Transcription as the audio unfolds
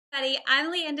Everybody,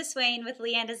 I'm Lianda Swain with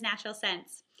Lianda's Natural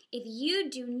Scents. If you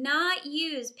do not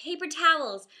use paper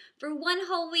towels for one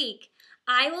whole week,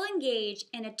 I will engage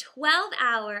in a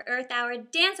 12-hour Earth Hour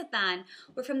dance-a-thon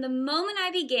where from the moment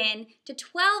I begin to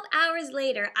 12 hours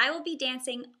later, I will be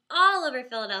dancing all over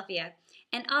Philadelphia.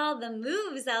 And all the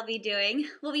moves I'll be doing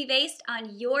will be based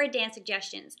on your dance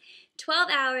suggestions. 12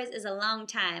 hours is a long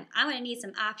time. I'm going to need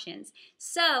some options.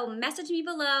 So message me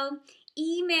below,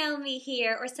 email me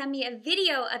here, or send me a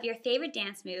video of your favorite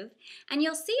dance move. And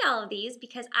you'll see all of these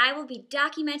because I will be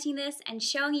documenting this and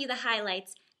showing you the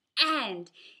highlights.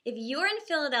 And if you're in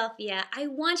Philadelphia, I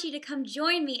want you to come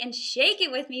join me and shake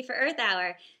it with me for Earth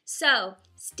Hour. So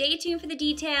stay tuned for the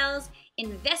details,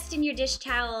 invest in your dish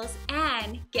towels,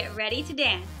 and get ready to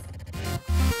dance.